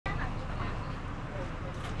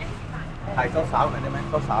ถ่ายสาวๆหน่อยได้ไหม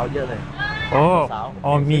สาวๆเยอะเลย โอ้ สาว อ๋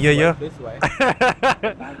อมีเยอะ สวย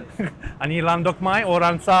ๆ อันนี้ร้านดอกไม้โอร้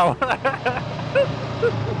านเศร้า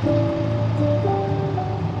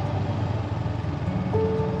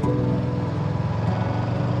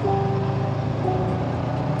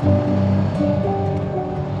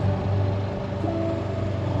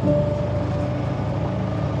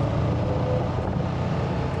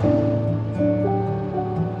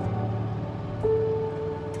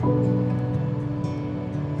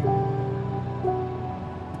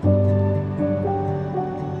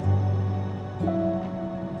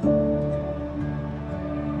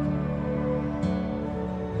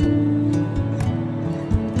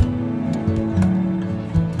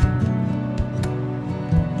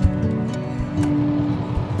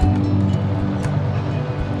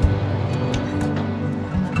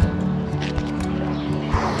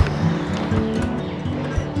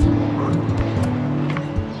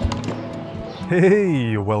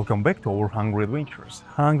Hey, welcome back to our Hungry Adventures.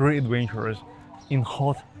 Hungry Adventures in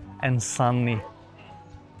hot and sunny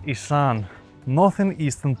Isan,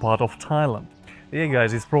 northeastern part of Thailand. Yeah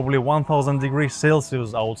guys, it's probably 1000 degrees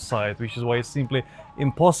Celsius outside, which is why it's simply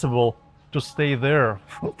impossible to stay there.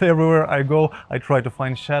 Everywhere I go, I try to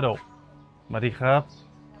find shadow. Marikap.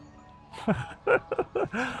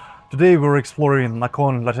 Today we're exploring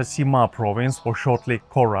Nakhon Ratchasima province, or shortly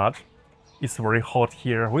Korat. It's very hot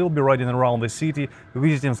here. We'll be riding around the city,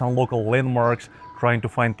 visiting some local landmarks, trying to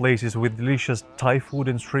find places with delicious Thai food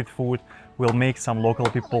and street food. We'll make some local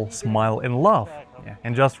people smile and laugh,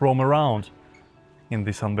 and just roam around in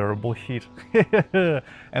this unbearable heat.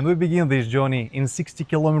 And we begin this journey in 60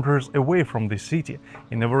 kilometers away from the city,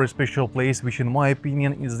 in a very special place which in my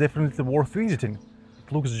opinion is definitely worth visiting.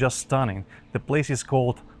 It looks just stunning. The place is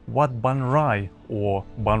called Wat Ban Rai, or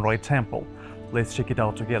Ban Rai Temple. Let's check it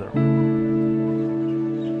out together.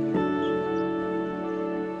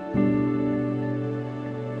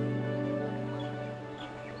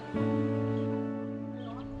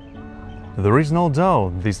 There is no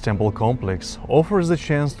doubt this temple complex offers the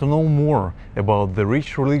chance to know more about the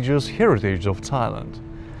rich religious heritage of Thailand.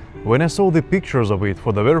 When I saw the pictures of it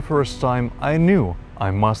for the very first time, I knew I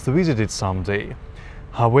must visit it someday.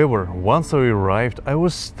 However, once I arrived, I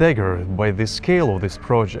was staggered by the scale of this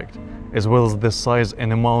project, as well as the size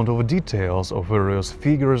and amount of details of various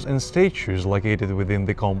figures and statues located within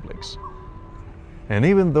the complex. And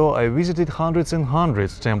even though I visited hundreds and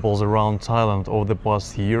hundreds of temples around Thailand over the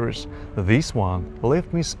past years, this one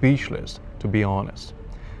left me speechless, to be honest.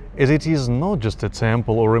 As it is not just a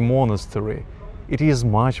temple or a monastery, it is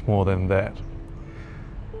much more than that.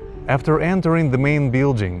 After entering the main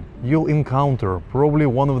building, you'll encounter probably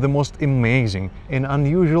one of the most amazing and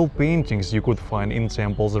unusual paintings you could find in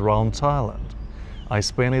temples around Thailand. I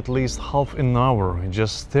spent at least half an hour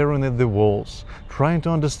just staring at the walls, trying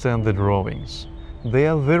to understand the drawings. They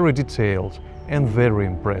are very detailed and very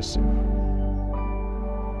impressive.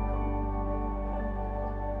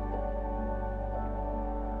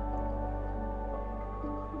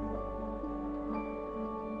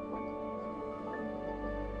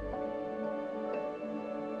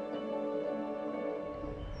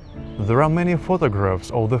 There are many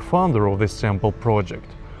photographs of the founder of this temple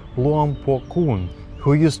project, Luang Po Kun,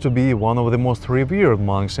 who used to be one of the most revered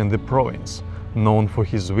monks in the province, known for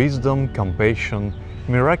his wisdom, compassion,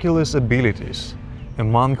 miraculous abilities, a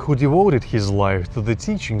monk who devoted his life to the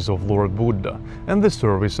teachings of Lord Buddha and the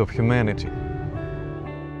service of humanity.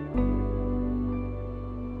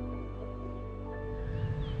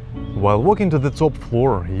 While walking to the top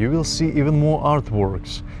floor, you will see even more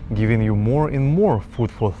artworks, giving you more and more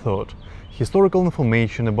food for thought, historical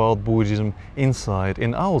information about Buddhism inside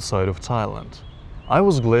and outside of Thailand. I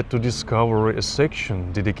was glad to discover a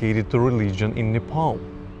section dedicated to religion in Nepal.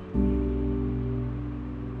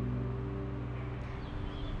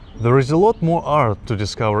 There is a lot more art to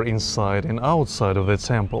discover inside and outside of the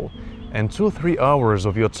temple, and 2-3 hours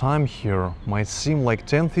of your time here might seem like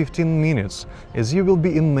 10-15 minutes, as you will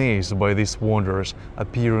be amazed by these wonders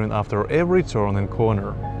appearing after every turn and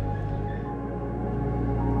corner.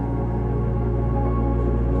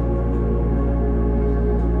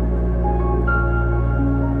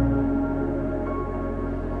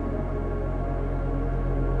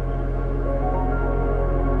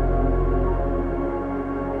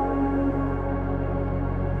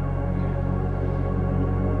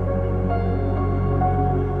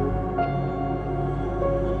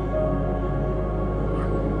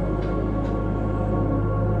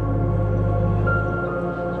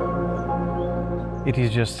 It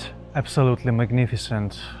is just absolutely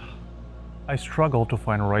magnificent. I struggle to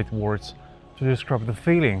find right words to describe the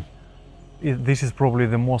feeling This is probably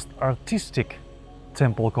the most artistic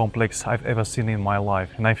temple complex I've ever seen in my life,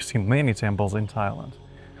 and I've seen many temples in Thailand.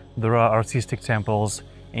 There are artistic temples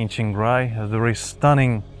in Chiang Rai. There is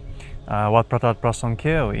stunning Wat Pratat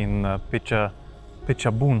Prasonkeo in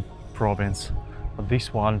Phetchabun province. But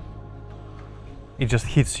this one, it just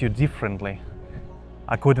hits you differently.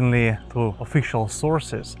 Accordingly to official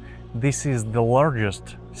sources, this is the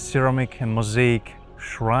largest ceramic and mosaic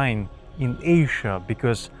shrine in Asia,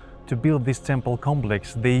 because to build this temple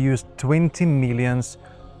complex they used 20 million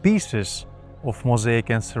pieces of mosaic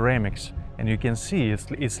and ceramics, and you can see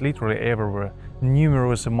it's literally everywhere.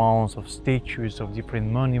 Numerous amounts of statues of different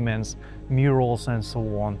monuments, murals and so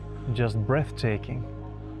on. Just breathtaking.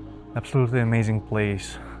 Absolutely amazing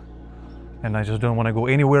place. And I just don't want to go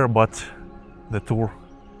anywhere but the tour.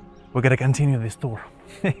 We gotta continue this tour.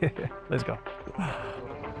 Let's go.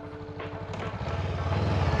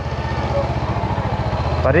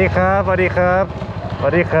 สวัสดีครับ สวัสดีครับ สวั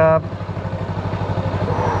สดีครับ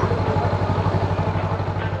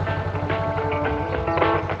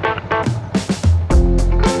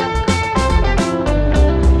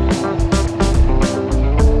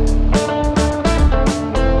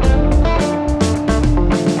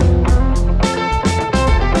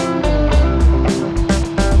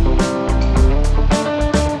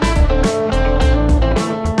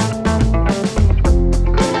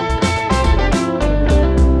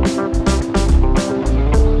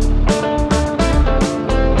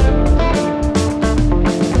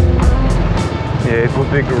It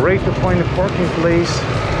would be great to find a parking place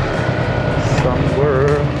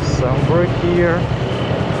somewhere here.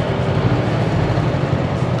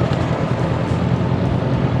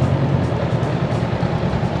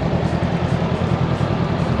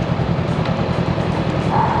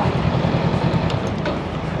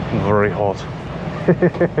 Very hot.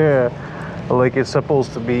 Like it's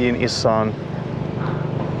supposed to be in Isan.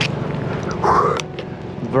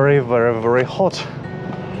 Very, very, very hot.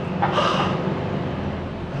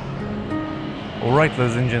 Alright,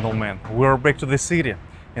 ladies and gentlemen, we're back to the city,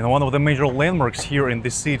 and one of the major landmarks here in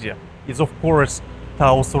this city is of course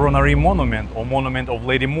Tao Soronari Monument, or Monument of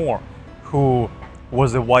Lady Moore, who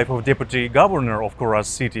was the wife of Deputy Governor of Korat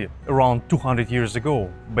city around 200 years ago,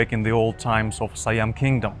 back in the old times of Siam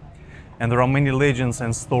Kingdom. And there are many legends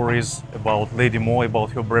and stories about Lady Moore,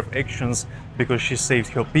 about her brave actions, because she saved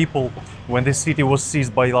her people when the city was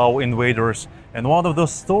seized by Lao invaders. And one of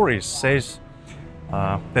those stories says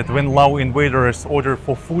that when Lao invaders ordered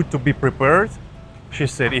for food to be prepared, she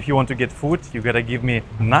said, if you want to get food, you gotta give me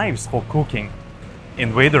knives for cooking.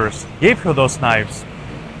 Invaders gave her those knives,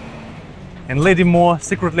 and Lady Moore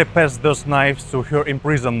secretly passed those knives to her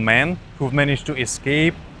imprisoned men, who managed to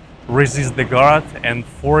escape, resist the guard, and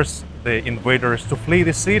force the invaders to flee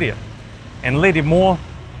the city. And Lady Moore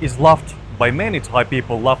is loved by many Thai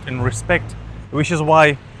people, loved and respected, which is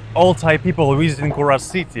why all Thai people visiting Korat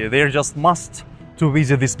city, they just must to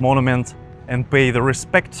visit this monument and pay the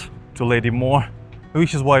respect to Lady Moore,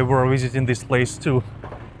 which is why we're visiting this place too.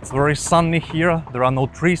 It's very sunny here, there are no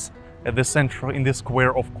trees at the center in the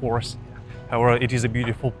square, of course. However, it is a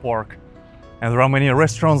beautiful park, and there are many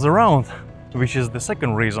restaurants around, which is the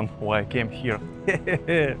second reason why I came here.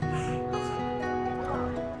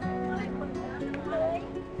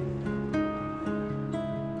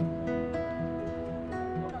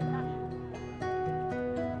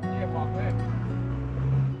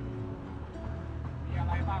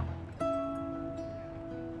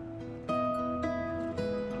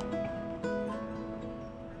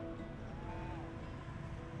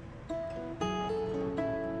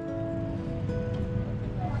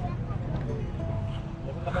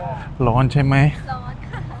 ร้อนใช่ไหม ร้อน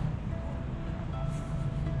ค่ะ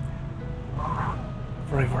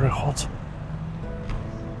Very, very hot.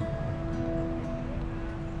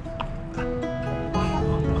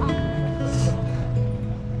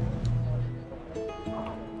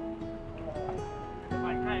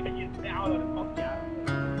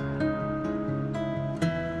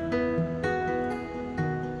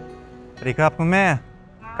สวัสดีครับคุณแม่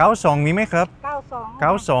92มีไหมครับ92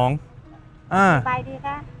ใบดี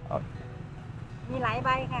ค่ะมีหลายใบ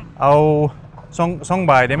ค่ะ เอาสองใ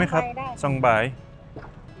บได้ไหมครับสองใบ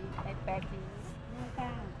แปลกๆดีนี่ค่ะ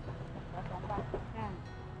สองใบค่ะ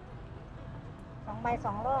2 ใบ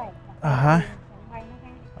 200อ่าฮะ 2 ใบนะค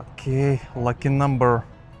ะ โอเค lucky number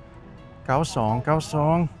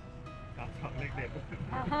 92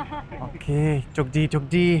โอเคจกดีจก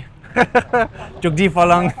ดี จกดีฝ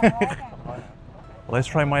รั่ง Let's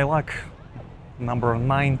try my luck. Number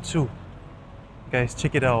 92. Guys,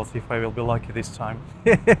 check it out if I will be lucky this time.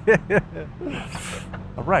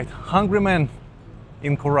 Alright, hungry man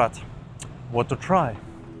in Korat. what to try.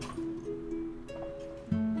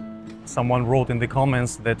 Someone wrote in the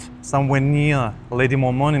comments that somewhere near Lady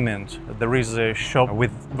Moore Monument there is a shop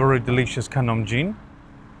with very delicious kanom jin,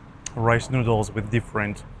 rice noodles with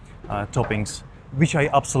different toppings, which I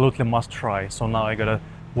absolutely must try. So now I gotta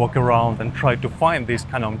walk around and try to find this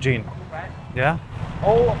kanom jin. Yeah?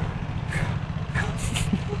 Oh!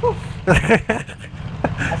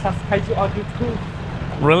 I subscribe you on YouTube.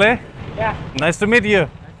 Really? Yeah. Nice to meet you. Nice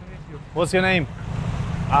to meet you. What's your name?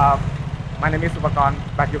 My name is Upakan,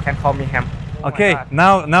 but you can call me Ham. Oh Okay,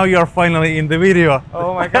 now you're finally in the video.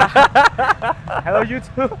 Oh my god. Hello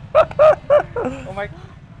YouTube. Oh my.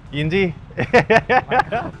 ยินดี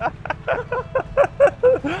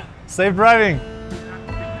Safe driving.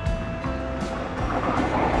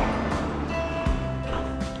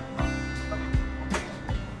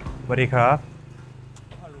 สวัสดีครับ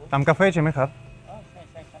ทำกาแฟใช่ไหมครับ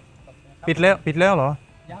ใช่ครับปิดแล้วเหรอ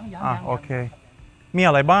ยังโอเคมีอ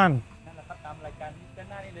ะไรบ้างนั่นแหละครับตามรายการนี้ด้าน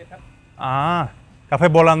หน้านี่เลยครับกาแฟ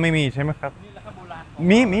โบราณไม่มีใช่ไหมครับนี่แหละครับโบราณ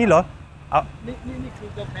มีเหรอนี่คือ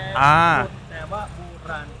กาแฟแต่ว่าโบ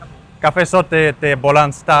ราณครับผมกาแฟสดแต่โบราณ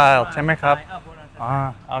สไตล์ใช่ไหมครับ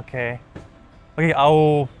โอเคเอา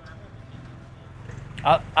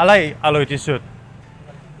อะไรอร่อยที่สุด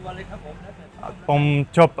ตัวเลยครับผม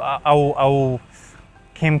ชอบเอา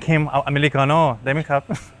เค็มเอาอเมริกาโน่ได้ไหมครับ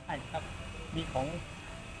ใช่ครับมีของ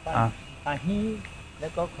ปาฮีแล้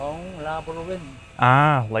วก็ของลาโบโรเวน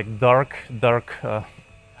like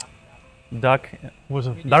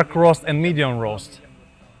dark roast and medium roast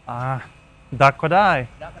dark ก็ได้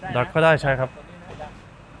ใช่ครับ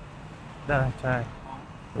ได้ใช่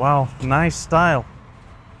Wow, nice style.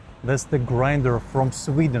 That's the grinder from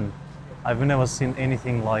Sweden. I've never seen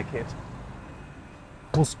anything like it.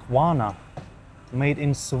 Husqvarna, made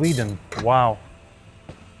in Sweden. Wow,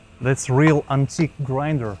 that's real antique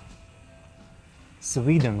grinder.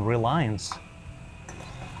 Sweden, Reliance.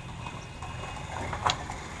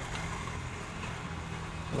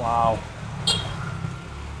 Wow.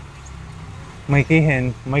 เมื่อกี้เ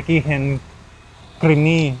ห็นกรีน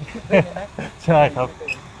นี่ ใช่ครับ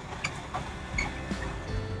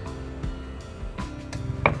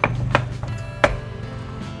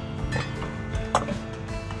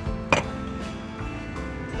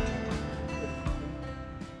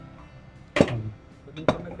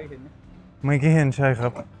ไม่กี่เห็นใช่ครั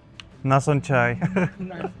บน่าสนใจ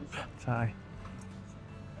ใช่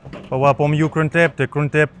เพราะว่าผมอยู่กรุงเทพแต่กรุง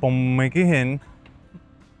เทพผมไม่กี่เห็น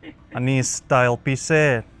อันนี้สไตล์พิเศ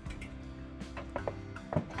ษ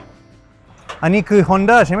อันนี้คือ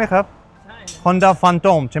Honda ใช่ไหมครับ Honda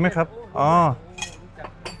Phantom ใช่ไหมครับ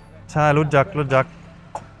ใช่รู้จัก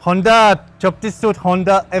Honda ชอบที่สุด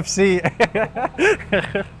Honda FC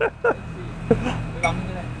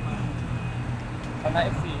Honda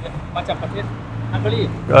FC มาจากประเทศฮังการี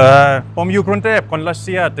ผมอยู่กรุงเทพคนรัสเ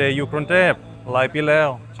ซียแต่อยู่กรุงเทพหลายปีแล้ว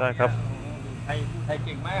ใช่ครับไทยเ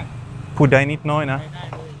ก่งมากพูดได้นิดน้อยนะ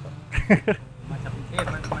มาจากกรุงเทพ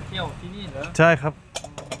มาเที่ยวที่นี่เหรอใช่ครับ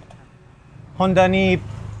Honda นี่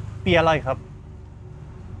ปีอะไรครับ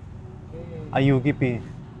อายุกี่ปี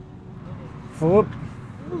ฟุบ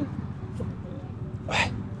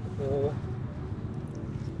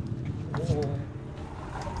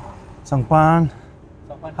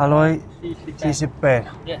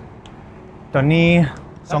2,548ตอนนี้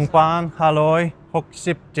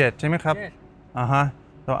2,567ใช่ไหมครับ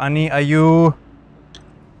ตัวอันนี้อายุ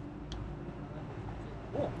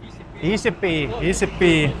20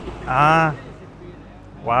 ปี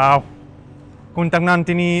ว้าวคุณทำงาน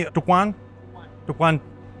ที่นี่ทุกวัน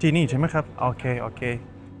ที่นี่ใช่ไหมครับโอเค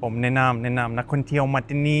ผมแนะนำนักท่องเที่ยวมา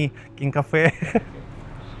ที่นี่กินกาแฟ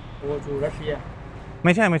อยู่รัสเซียไ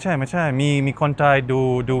ม่ใช่มีคนไทย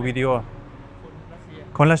ดูวิดีโอ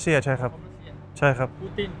คนรัสเซียใช่ครับปู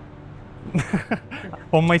ติน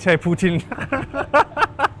ผมไม่ใช่ปูตินอ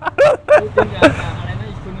ะไรนะ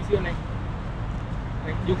อีกคนนึงชื่ออะไร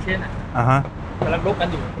ยูเครนกำลังรบกัน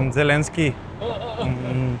อยู่เซเลนสกี้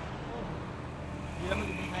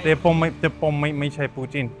แต่ผมไม่ใช่ปู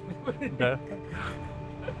ติน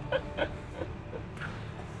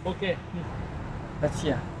โอเครัสเซี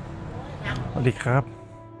ยสวัสดีครับ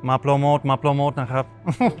มาโปรโมทนะครับ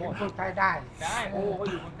คนไทยได้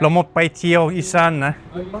โปรโมทไปเที่ยวอีสานนะ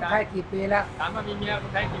คนไทยกี่ปีแล้วถามว่ามีเมียค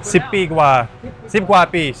นไทยกี่ปี10 ปีกว่า10 กว่า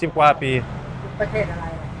ปีประเทศอะไร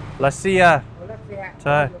รัสเซียใ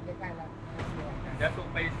ช่เดี๋ยวส่ง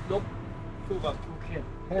ไปลบสู้กับยูเครน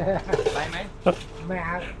ไปไหมไม่เอ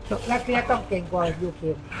ารัสเซียต้องเก่งกว่ายูเคร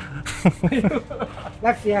น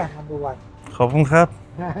รัสเซียนัมเบอร์วันขอบคุณครับ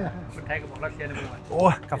คนไทยก็บอกรัสเซียนัมเบอร์วันโอ้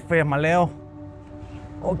กาแฟมาแล้ว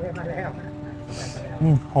โอเคมาแล้ว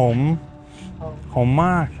หอม หอมม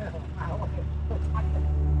าก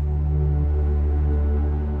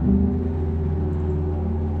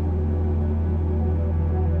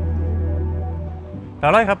เท่า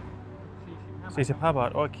ไหรครับ45 บาท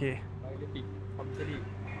โอเค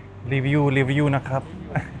รีวิวนะครับ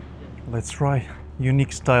Let's try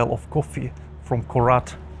unique style of coffee from Korat.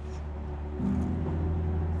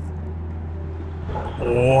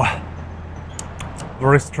 Oh,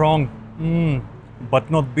 very strong, but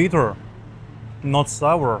not bitter, not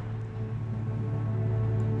sour.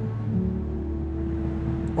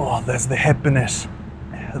 Oh, that's the happiness.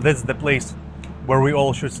 That's the place where we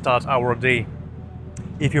all should start our day.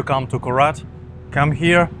 If you come to Korat, come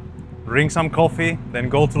here, drink some coffee, then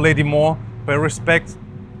go to Lady Moore, pay respect,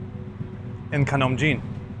 and Khanom Jin,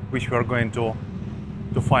 which we are going to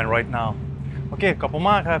find right now. โอเคขอบคุณ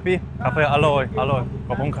มากครับพี่กาแฟอร่อยข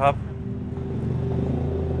อบคุณครับ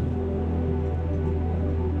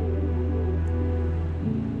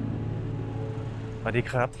สวัสดี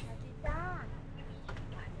ครับ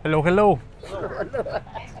Hello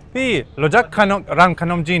พี่เราจะร้านข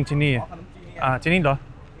นมจีนที่นี่ที่นี่เหรอ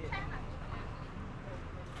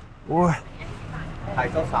โอ้ย ถ่าย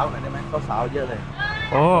สาวๆหน่อยได้ไหมสาวๆเยอะเลย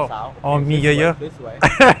อ๋อมีเยอะ สวย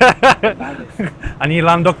ๆ อันนี้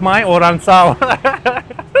ร้านดอกไม้โอร้านสาว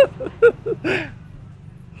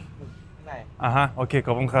ๆ โอเคข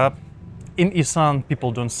อบคุณครับ In Isan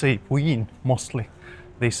people don't say ผู้หญิง mostly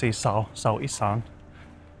they say สาว Isan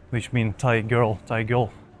which mean Thai girl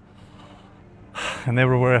and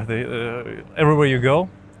everywhere you go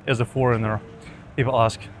as a foreigner people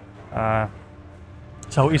ask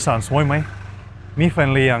สาว Isan สวยไหมมีแฟน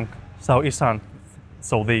หรือยังสาว Isan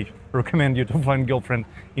so they recommend you to find girlfriend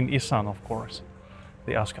in Isan of course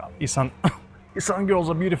they ask Isan girls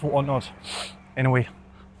are beautiful or not anyway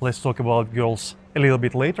let's talk about girls a little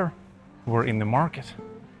bit later we're in the market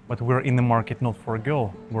but we're in the market not for a girl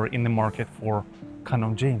we're in the market for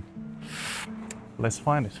Khanom Jin let's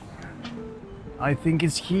find it I think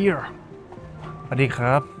it's here สวัสดีค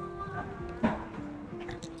รับ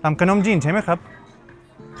ทำขนมจีนใช่ไหมครับ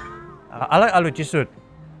อร่อยที่สุด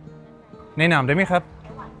แนะนำได้ไหมครับ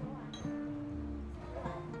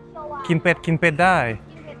กินเป็ดได้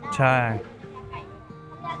ใช่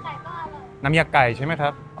น้ำยาไก่ใช่ไหมครั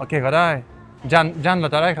บโอเคก็ได้จานเรา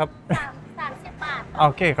จะได้ครับ30 บาทโ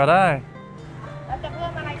อเคก็ได้แล้วจะเพิ่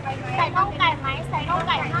มอะไรไปไหมใส่น่องไก่ไหมใส่น่องไ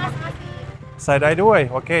ก่50ใส่ได้ด้วย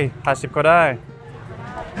โอเค50ก็ได้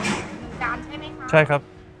จานใช่ไหมคะใช่ครับ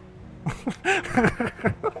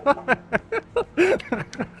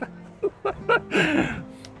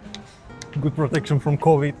Good protection from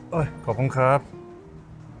COVID ขอบคุณครับ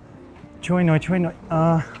ช่วยหน่อยเ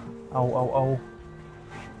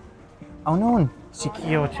อานู่นสีเ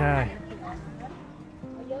ขียวใช่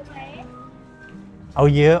เอา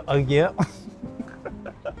เยอะ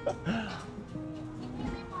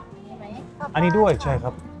อันนี้ด้วยใช่ค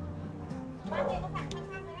รับ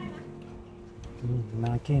น่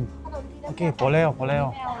ากินโอเคพอแล้ว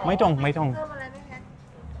ไม่ต้อง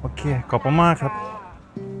โอเคขอบคุณมากครับ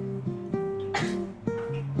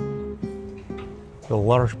A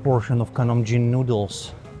large portion of Khanom Jin noodles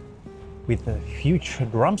with a huge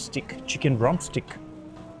chicken drumstick.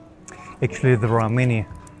 Actually, there are many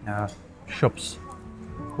shops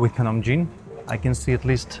with Khanom Jin. I can see at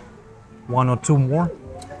least 1 or 2 more.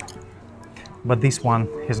 But this one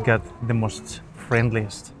has got the most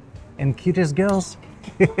friendliest and cutest girls.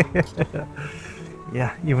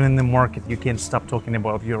 Yeah, even in the market, you can't stop talking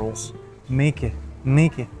about girls. Make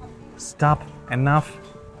it. Stop. Enough.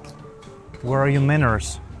 Where are your manners?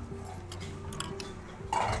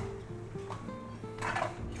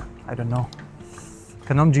 I don't know.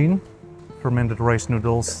 Khanom Jin, fermented rice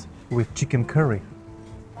noodles with chicken curry.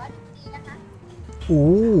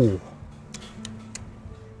 Ooh.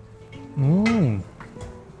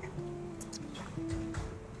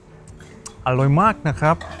อร่อยมากนะค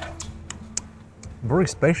รับ Very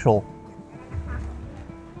special.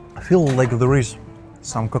 I feel like there is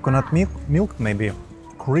some coconut milk maybe.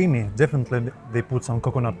 Creamy, definitely they put some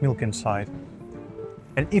coconut milk inside.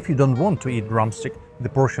 And if you don't want to eat drumstick,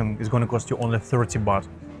 the portion is going to cost you only 30 baht.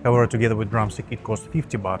 However, together with drumstick, it costs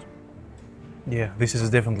 50 baht. Yeah, this is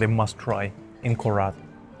definitely a must try in Korat.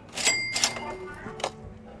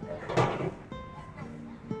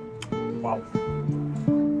 Wow.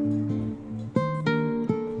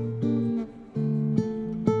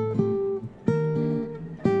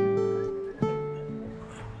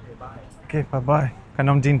 Okay, bye-bye. ข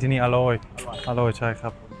นมจีนที่นี่อร่อยใช่ครั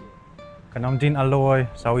บขนมจีนอร่อย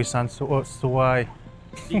สาวอีสานสวย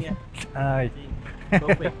จริงไง ใช่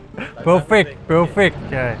perfect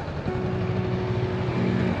ใช่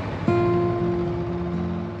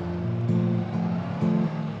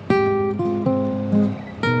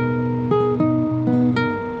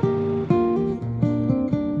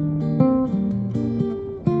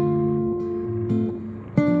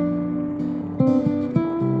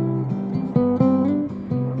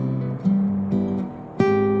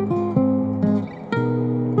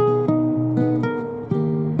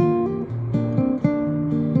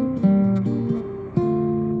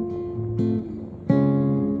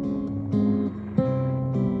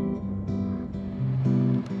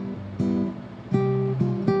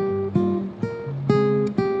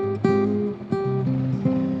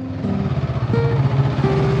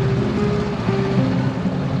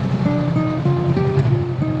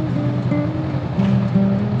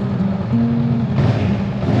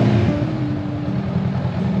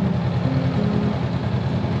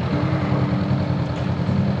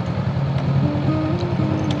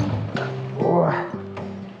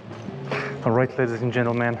Alright, ladies and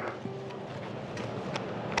gentlemen,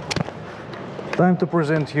 time to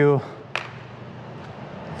present you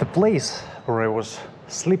the place where I was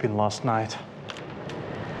sleeping last night.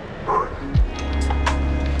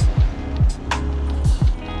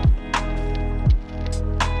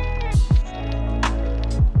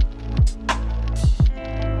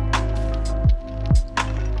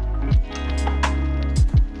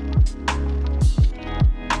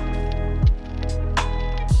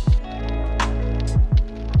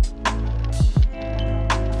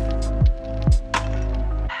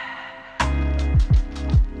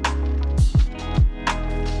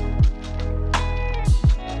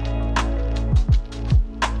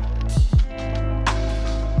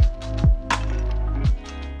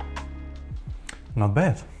 Not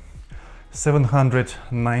bad.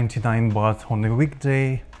 799 baht on a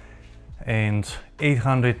weekday and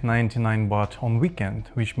 899 baht on weekend,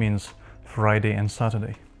 which means Friday and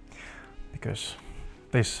Saturday. Because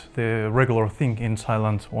this the regular thing in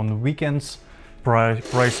Thailand. On weekends,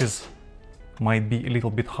 prices might be a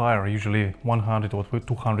little bit higher, usually 100 or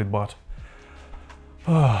 200 baht.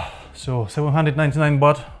 So 799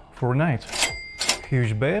 baht for a night.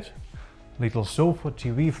 Huge bed, little sofa,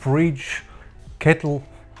 TV, fridge, kettle,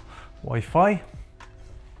 Wi-Fi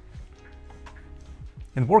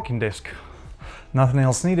and working desk. Nothing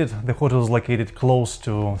else needed. The hotel is located close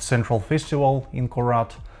to Central Festival in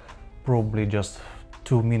Korat, probably just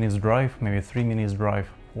 2 minutes drive, maybe 3 minutes drive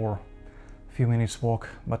or a few minutes walk,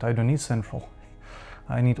 but I don't need Central.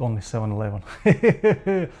 I need only 7-Eleven.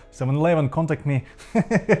 7-Eleven, contact me.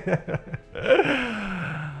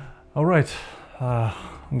 Alright,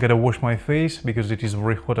 I'm gonna wash my face because it is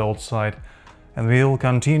very hot outside. And we'll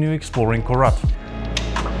continue exploring Korat.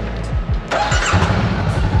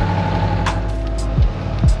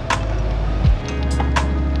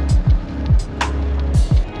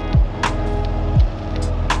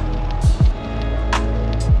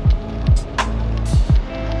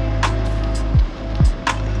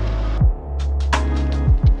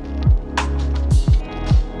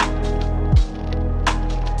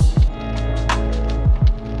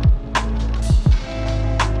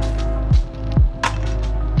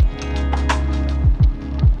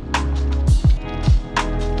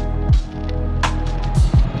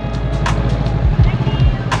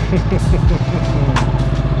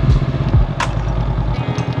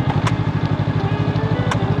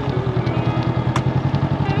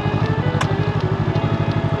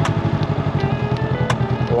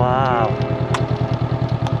 Wow.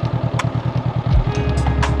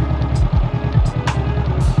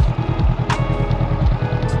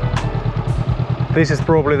 This is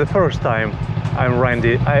probably the first time I am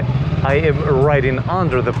riding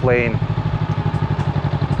under the plane.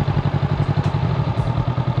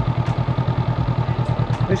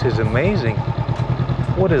 This is amazing.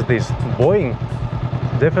 What is this? Boeing?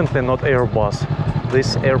 Definitely not Airbus.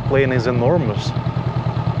 This airplane is enormous.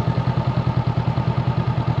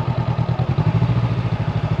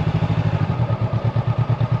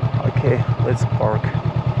 Okay, let's park.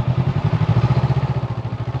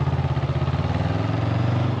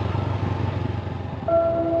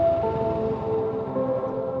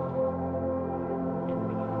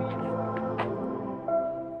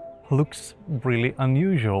 Looks really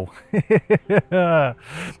unusual.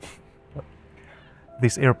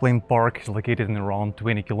 This airplane park is located in around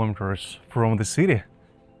 20 kilometers from the city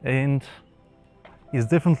and is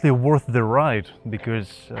definitely worth the ride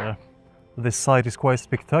because this site is quite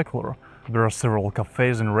spectacular. There are several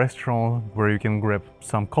cafes and restaurants where you can grab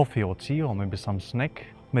some coffee or tea or maybe some snack,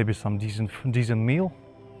 maybe some decent meal.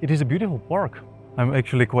 It is a beautiful park. I'm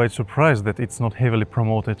actually quite surprised that it's not heavily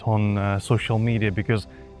promoted on social media because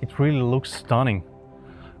it really looks stunning.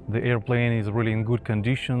 The airplane is really in good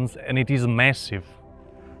conditions and it is massive.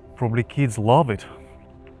 Probably kids love it.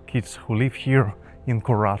 Kids who live here in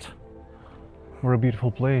Korat. Very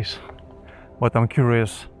beautiful place. But I'm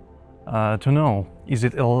curious to know, is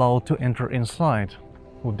it allowed to enter inside?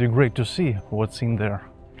 Would be great to see what's in there.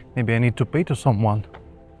 Maybe I need to pay to someone.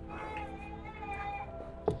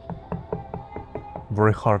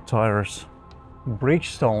 Very hard tires.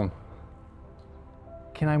 Bridgestone.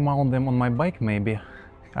 Can I mount them on my bike maybe?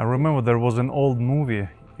 I remember there was an old movie,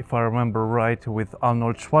 if I remember right, with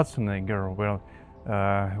Arnold Schwarzenegger, where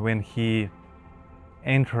when he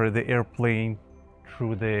entered the airplane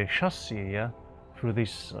through the chassis, yeah, through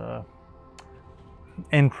this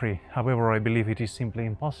entry. However, I believe it is simply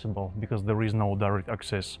impossible because there is no direct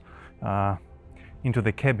access into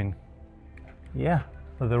the cabin. Yeah,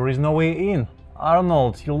 there is no way in.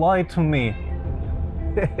 Arnold, you lied to me.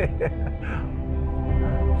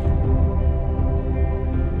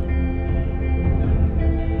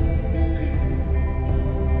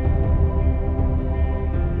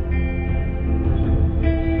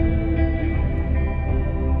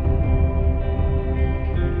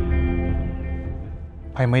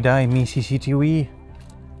 ไม่ได้มี CCTV.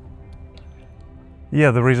 Yeah,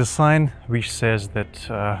 there is a sign which says that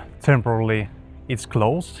temporarily it's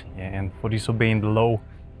closed, and for disobeying the law,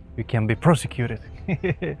 you can be prosecuted.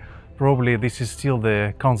 Probably this is still the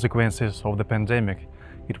consequences of the pandemic.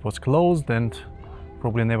 It was closed and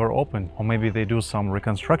probably never opened, or maybe they do some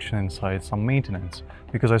reconstruction inside, some maintenance,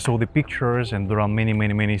 because I saw the pictures and there are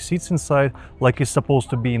many seats inside, like it's supposed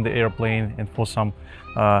to be in the airplane, and for some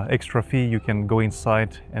extra fee you can go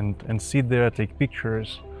inside and sit there, take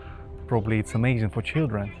pictures. Probably it's amazing for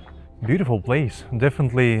children. Beautiful place,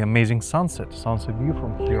 definitely amazing sunset view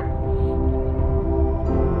from here.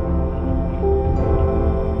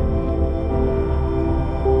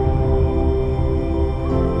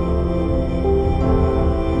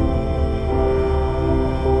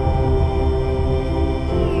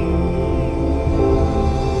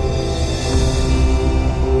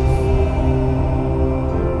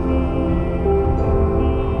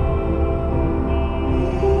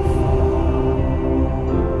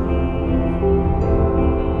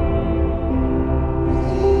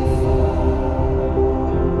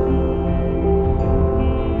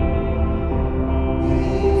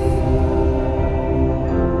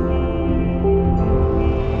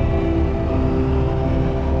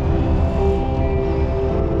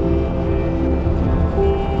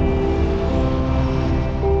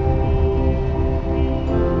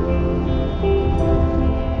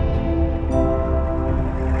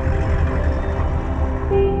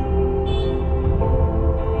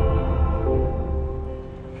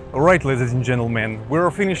 Alright, ladies and gentlemen, we're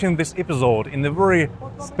finishing this episode in a very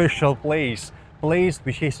special place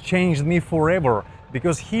which has changed me forever,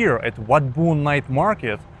 because here at Wat Boon Night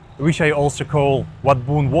Market, which I also call Wat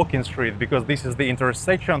Boon Walking Street, because this is the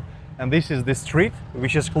intersection and this is the street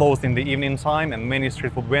which is closed in the evening time, and many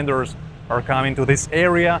street food vendors are coming to this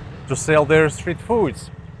area to sell their street foods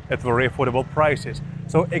at very affordable prices.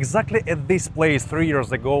 So exactly at this place 3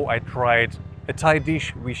 years ago I tried a Thai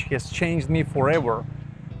dish which has changed me forever,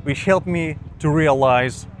 which helped me to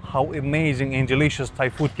realize how amazing and delicious Thai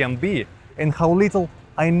food can be and how little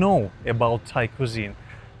I know about Thai cuisine.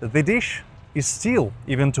 The dish is still,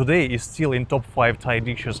 even today, is still in top 5 Thai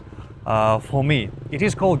dishes for me. It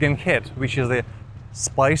is called Gen Het, which is a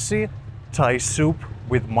spicy Thai soup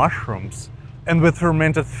with mushrooms and with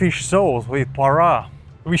fermented fish sauce with para,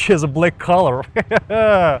 which has a black color.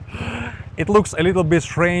 It looks a little bit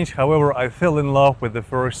strange, however, I fell in love with the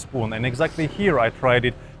first spoon, and exactly here I tried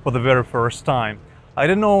it for the very first time. I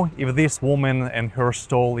don't know if this woman and her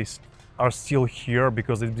stall are still here,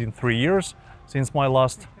 because it's been 3 years since my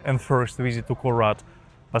last and first visit to Korat.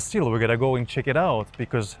 But still, we gotta go and check it out,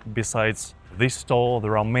 because besides this stall,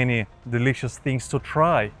 there are many delicious things to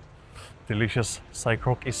try. Delicious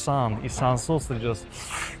Cycroc Isan sausages.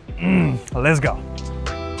 Let's go!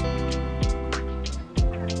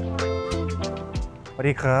 สวัส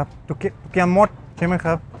ดีครับทุกแกมมดใช่ไหมค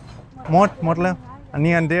รับหมดแล้วอัน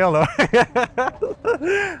นี้อันเดียวเหรอ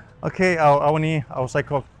โอเคเอาอันนี้เอาไส้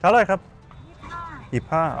กรอกเท่าไหร่ครับ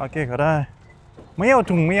25โอเคก็ได้ไม่เอา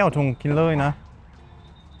ถุงกินเลยนะ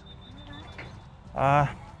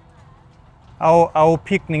เอาพ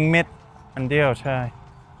ริก1 เม็ดอันเดียวใช่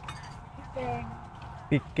พ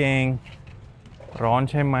ริกแกงร้อน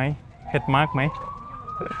ใช่ไหมเผ็ดมากไหม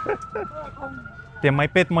แต่ไม่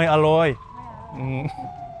เผ็ดไม่อร่อย25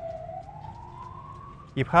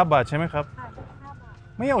 บาทใช่ไหมครับ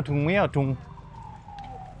ไม่เอาถุง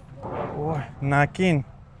โอ้ยน่ากิน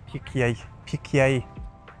พริกใหญ่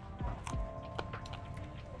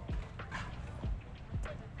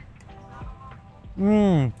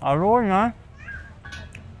อร่อยนะ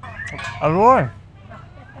อร่อย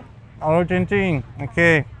จริงๆโอเค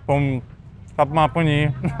ผมกลับมาพรุ่งนี้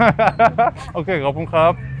โอเคขอบคุณครั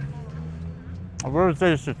บ Very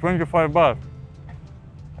tasty 25 บาท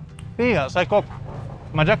พี่อะไส้กรอก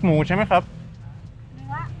มาจากหมูใช่ไหมครับ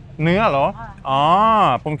เนื้อเหรออ๋อ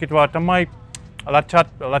ผมคิดว่าทำไมรสช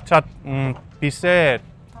าติพิเศษ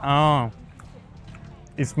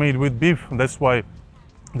It's made with beef, that's why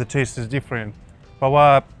the taste is different เพราะว่า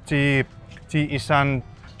ที่อีสาน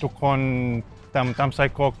ทุกคนทำไส้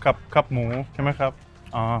กรอกกับหมูใช่ไหมครับ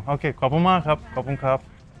โอเคขอบคุณมากครับขอบคุณครับ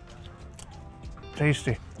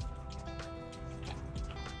Tasty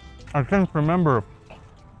I can't remember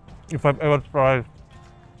if I've ever tried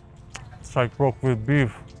Cycroc with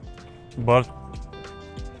beef, but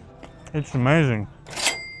it's amazing.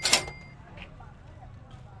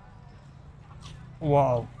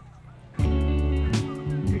 Wow.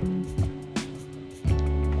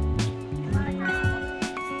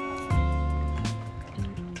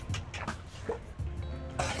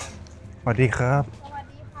 สวัสดีครับ สวัส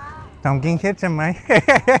ดีค่ะ ทำกิ้งเฮ็ดใช่ไหม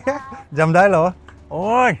จำได้เหรอโ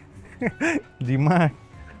อ้ย ดีมาก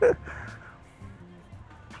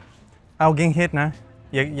เอากิ้งเฮ็ดนะ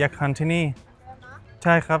อยากทานที่นี่ใ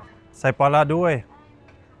ช่ครับใส่ปลาร้าด้วย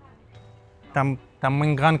ทำเหมือ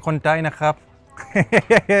นกันคนใต้นะครับ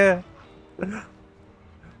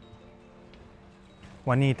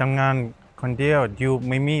วันนี้ทำงานคนเดียวดิว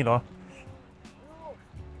ไม่มีเหรอ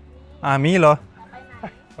มีเหรอ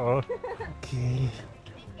โอเค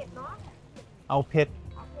เอาเผ็ด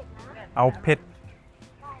เอาเผ็ด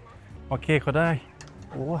โอเคก็ได้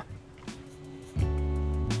โอ้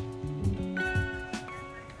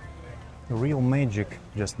real magic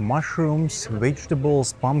just mushrooms vegetables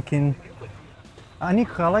pumpkin อันนี้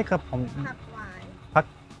คืออะไรครับผมผัก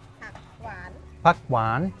หวานผักหวา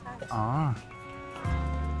น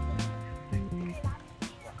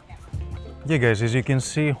Yeah guys, as you can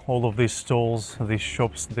see, all of these stalls, these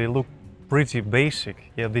shops, they look pretty basic.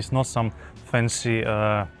 Yeah, this is not some fancy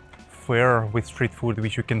fair with street food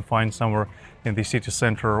which you can find somewhere in the city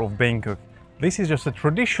center of Bangkok. This is just a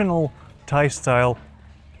traditional Thai style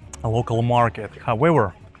local market. However,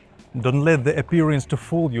 don't let the appearance to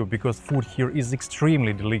fool you because food here is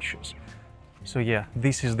extremely delicious. So yeah,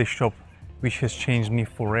 this is the shop which has changed me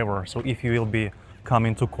forever. So if you will be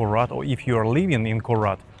coming to Korat or if you are living in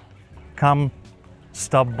Korat, come,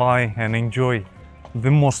 stop by and enjoy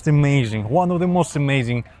the most amazing, one of the most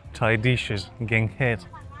amazing Thai dishes, gang head.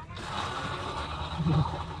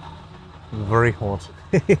 Very hot.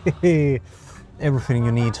 Everything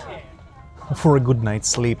you need for a good night's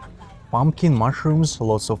sleep. Pumpkin, mushrooms,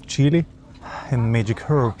 lots of chili and magic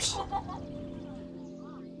herbs.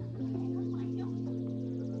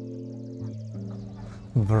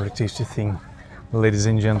 Very tasty thing, ladies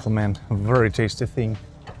and gentlemen, very tasty thing.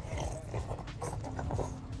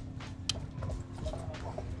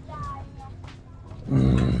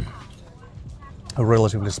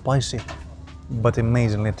 Relatively spicy, but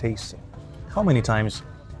amazingly tasty. How many times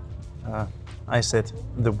I said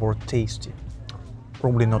the word tasty?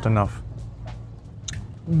 Probably not enough.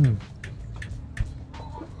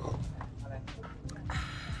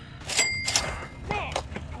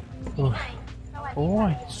 โอ้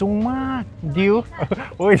ยสูงมากดิว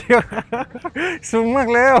โอ้ยเดี๋ยวสูงมาก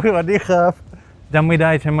แล้วสวัสดีครับจำไม่ไ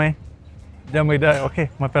ด้ใช่ไหมจำไม่ได้โอเค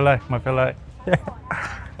ไม่เป็นไรไม่เป็นไร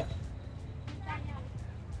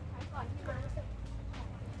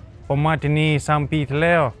ผมมาที่นี่3 ปีที่แ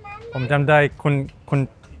ล้วผมจำได้คน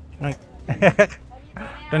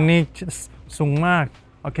ตอนนี้สูงมาก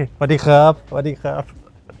โอเคสวัสดีครับสวัสดีครับ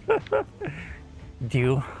ดิ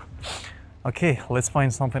วOkay, let's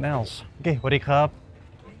find something else. Okay, what do you have?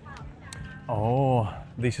 Oh,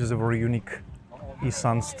 this is a very unique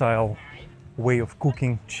Isan style way of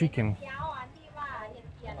cooking chicken.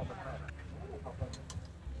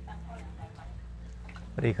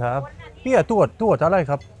 What do you have? พี่อะตัวเท่าไร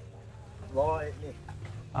ครับ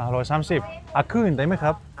130ขึ้นได้ไหมค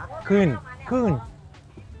รับขึ้น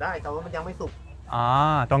ได้แต่ว่ามันยังไม่สุก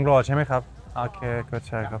ต้องรอใช่ไหมครับโอเคก็ใ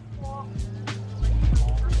ช่ครับ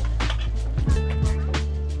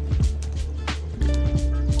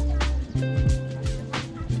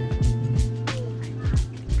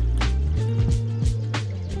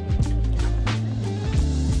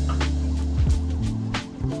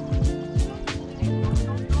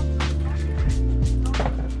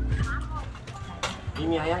มี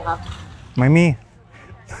เมียยังครับไม่มี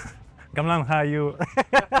กำลังหาอยู่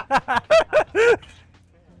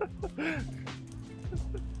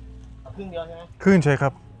ครึ่งเดียวใช่ไหมขึ้นใช่ครั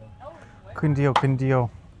บขึ้นเดียวเ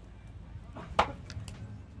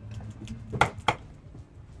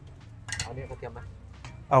อาเนี่ยกระเทียมไหม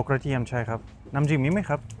เอากระเทียมใช่ครับน้ำจิ้มมีไหม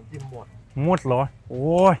ครับจิ้มหมดเหรอโ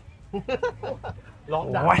อ้ยร้อง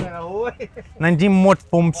ดังเลยนะโอ้ยน้ำจิ้มหมด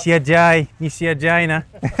ผมเสียใจมีเสียใจนะ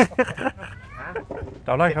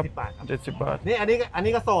ต่อไรครับ70 บาทนี่อัน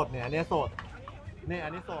นี้ก็โสดเนี่ยอันนี้โสดนี่อั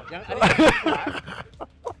นนี้โสดยัง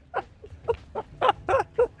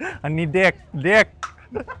อันนี้เด็ก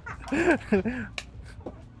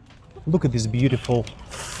Look at this beautiful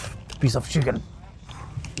piece of chicken.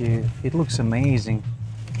 Yeah, it looks amazing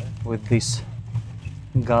with this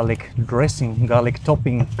garlic dressing, garlic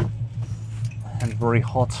topping, and very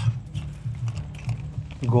hot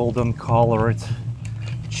golden colored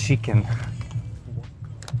chicken.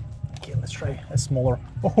 Okay, let's try a smaller.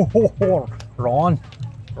 Oh, Ron,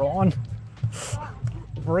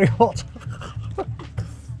 very hot.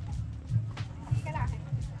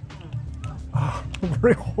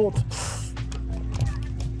 Very hot.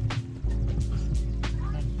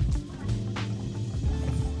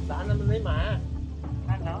 ร้านนั้นมันไม่มา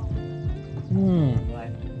ร้านเขาใส่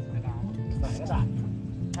กระดาษ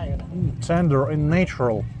ใช่กระดาษ Tender and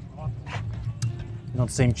natural. Not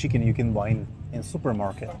same chicken you can buy in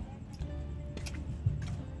supermarket.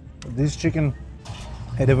 This chicken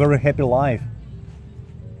had a very happy life.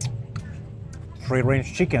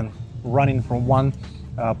 Free-range chicken running from one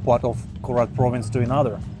part of Korat province to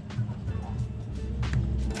another.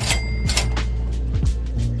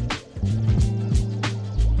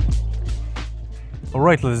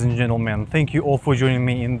 Alright, ladies and gentlemen, thank you all for joining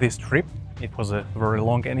me in this trip. It was a very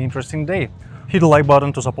long and interesting day. Hit the like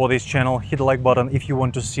button to support this channel, hit the like button if you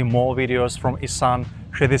want to see more videos from Isan,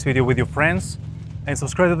 share this video with your friends, and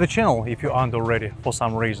subscribe to the channel if you aren't already for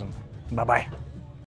some reason. Bye bye.